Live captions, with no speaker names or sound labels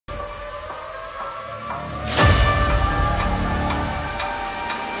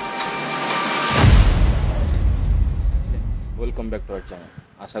Welcome back to our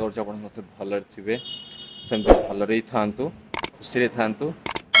channel. आशा कर मत भल थे सेमती भलरे ही था खुशी था। तो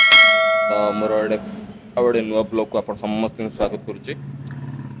मोर गोटे नुआ ब्लॉग को आप समस्त स्वागत करुच्ची।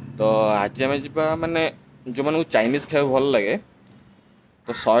 तो आज आम जा माने जो मानक चाइनीज खाया भल लगे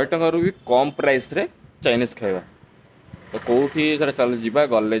तो 100 टकर भी कम प्राइस रे चाइनीज खाଇବା। तो कौटी से चल जा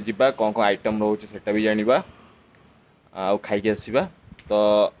गले जा कौन कौन आइटम रोचे सेटा भी जाना आ खाई आसवा। तो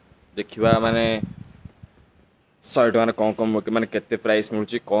देखा माने 100 टकर कौन कौन माने केते प्राइस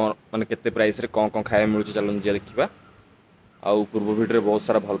मिलूँ कौन माने केते प्राइस रे कौन कौन खाया मिलूँ चलो जा देखा। आउ पूर्व वीडियो बहुत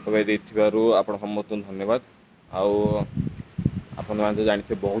सारा भल पाई देथिबारु आपण समस्त धन्यवाद। आउ आपण माने तो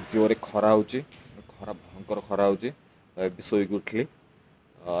जानते बहुत जोरे खरा होची खरा भयंकर खरा होची। तो ए सोई उठली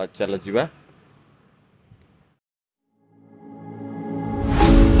चल जीवा।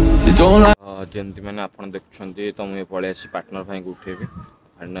 जमती मैंने आप देखुं तो मुझे पलि आसी पार्टनर भाई को उठेबी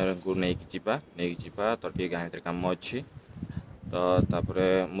पार्टनर को नहीं जा तो टे गाँव काम अच्छी। तो तापर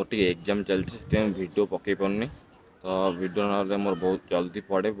मोर टे एग्जाम चलती वीडियो पकई पारनी। तो वीडियो ना मोर बहुत जल्दी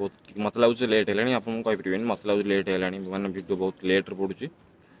पड़े बहुत मत लगे लेट है आप कहीपर मत लगे लेट है मैंने वीडियो बहुत लेट पड़ुची।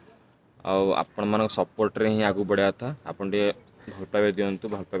 आपण मान सपोर्ट रे ही आगू बढ़िया था। आपन भल पाइबा दिंतु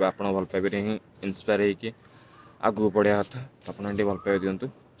भल पाइबा आप भल पाइबे ही इंस्पायर होगी आगू बढ़िया था। आपन भल पाइबा दिंतु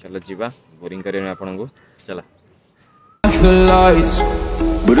चलो जीवा बोरिंग करें आपन को चला। The lights,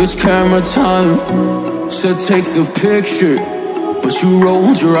 but it's camera time. Said take the picture, but you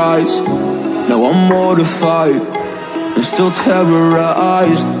rolled your eyes. Now I'm mortified and still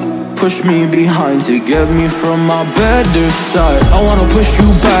terrorized. Push me behind to get me from my better side. I wanna push you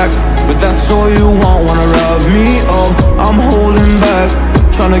back, but that's all you want. Wanna rub me up, I'm holding back.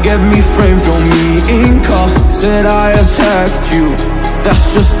 Tryna get me framed, throw me in cuffs. Said I attacked you, that's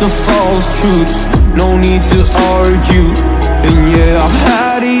just a false truth. No need to argue, and yeah, I've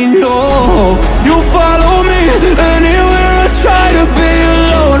had enough. You follow me anywhere I try to be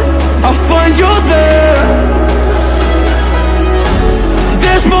alone, I find you there.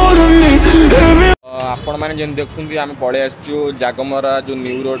 There's more to me every आपण मैंने जेन देखुंती आम पड़े आसचु जागमरा जो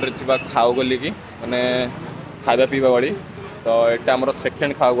new road रे थिबा खाओ गली की माने खाଇବା पीवा वाली। तो यहाँ आम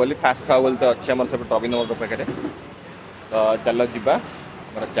सेकेंड खाओ गली फास्ट खाओ गली तो अच्छे आम सब रविंद्र मोटर पाखे। तो चलो जीवा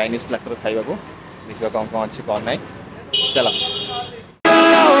आम चाइनीज प्लाटर खाइबा को देखा कौन कौन अच्छी कौन ना चलो।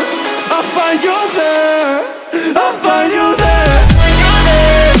 I find you there, I find you there.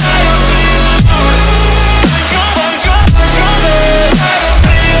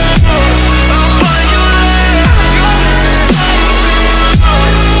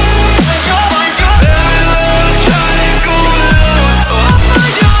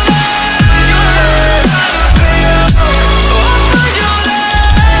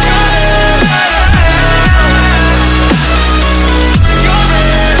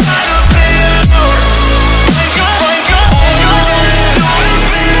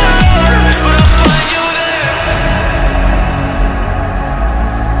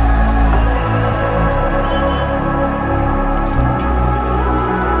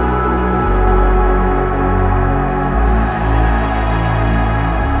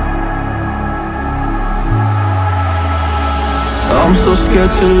 I'm so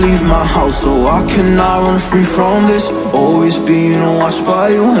scared to leave my house, so I cannot run free from this. Always being watched by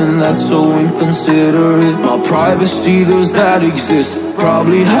you, and that's so inconsiderate. My privacy, does that exist?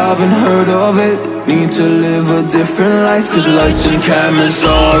 Probably haven't heard of it. Need to live a different life, cause lights and cameras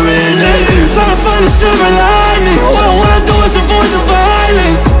are in it. Trying to find a silver lining, all I wanna do is avoid the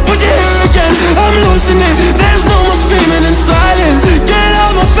violence. But you're here again, I'm losing it. There's no more screaming and silence. Get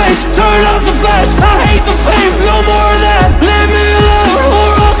out my face, turn off the flash. I hate the fame, no more of that. Leave me alone,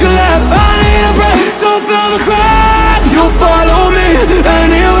 or I'll collapse. I need a break, don't feel the crack. You follow me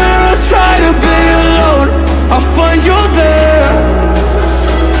anywhere I try to be alone, I find you there.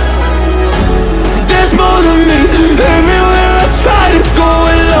 There's more to me everywhere I try to go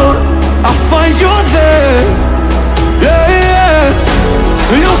alone, I find you there. Yeah, yeah.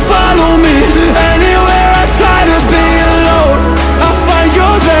 You follow me anywhere I try to be alone, I find you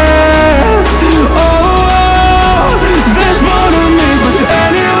there. Oh, there's more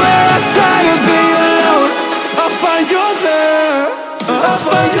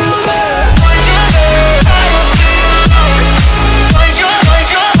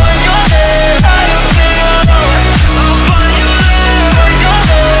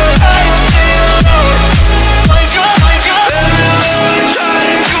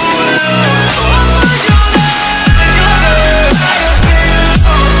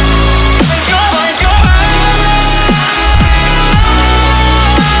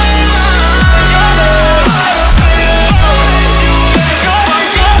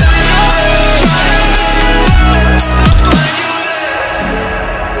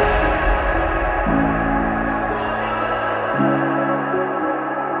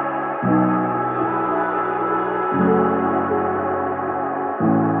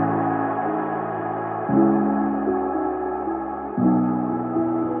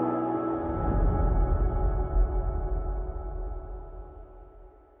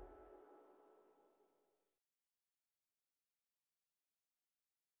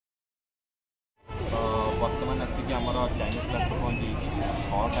आमर Chinese platter पहुँची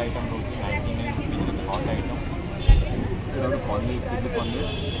 6टा item रोचे 99 rupees 6टा item paneer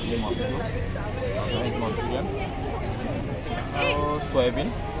chilli mushroom veg Manchurian soybean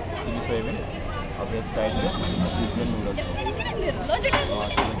chilli soybean और veg fried season noodles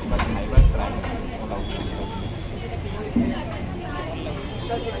खाइबा try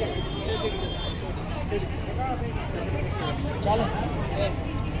चलो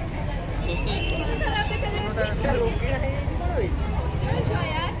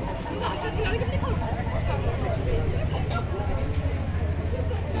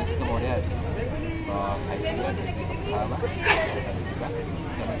बढ़िया अच्छे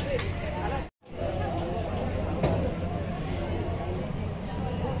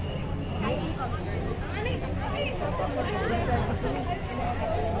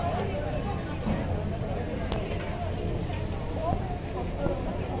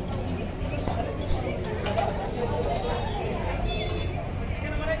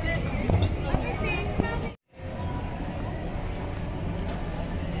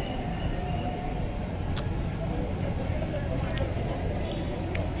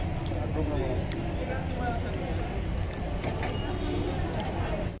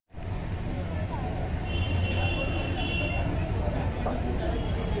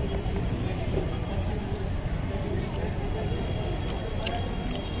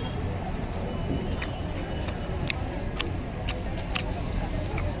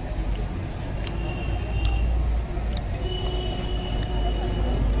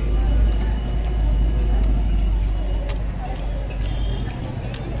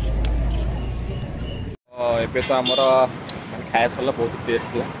एबे तो आमर खाया सरला बहुत टेस्ट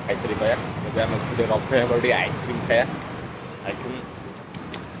था खाई सारी पाया एबे आम गोटे रफे गोटे आइसक्रीम खाया आइसक्रीम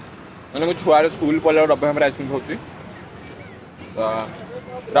मैंने मो छुआ स्कूल पढ़ा रफे हम आइसक्रीम खाऊँ तो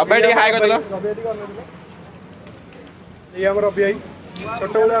रफे टी खाए कर ये हमर अभी आई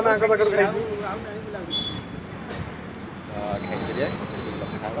छोटे बेले हम आंका पाकर खाई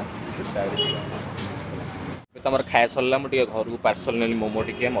तो आम खाया सरला मुझे घर को पार्सल नेली momo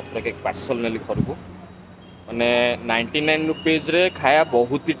T Mathura cake parcel नेली घर को मैंने 99 रुपीज रे खाया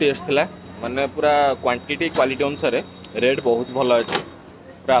बहुत ही टेस्ट थिला माने पूरा क्वांटिटी क्वालिटी अनुसार रेट बहुत भल अच्छे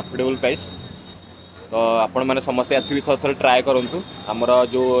पूरा अफोर्डेबल प्राइस तो आपण मैंने समस्ते आसिक थोड़ा ट्राए करूँ आमर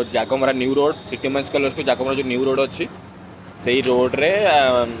जो जागमरा new road city mains college to जागमरा जो न्यू रोड अच्छी से रोड रे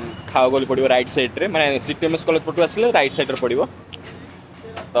खाओ गली पड़ो राइट साइड रे माने सिटी मेंस कॉलेज पटू आसले राइट साइड रे पड़ो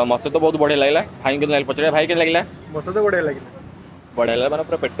तो मत तो बहुत बढ़िया लगला भाई के पचारे भाई के लगला मत तो बढ़िया लगे माने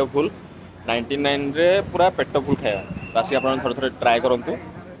पूरा पेट फुल 99 रे पूरा पेट फुल खाया बासी आप थोड़े थोड़े ट्राए करूँ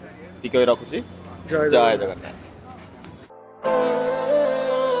टी रखुची जय जगन्नाथ।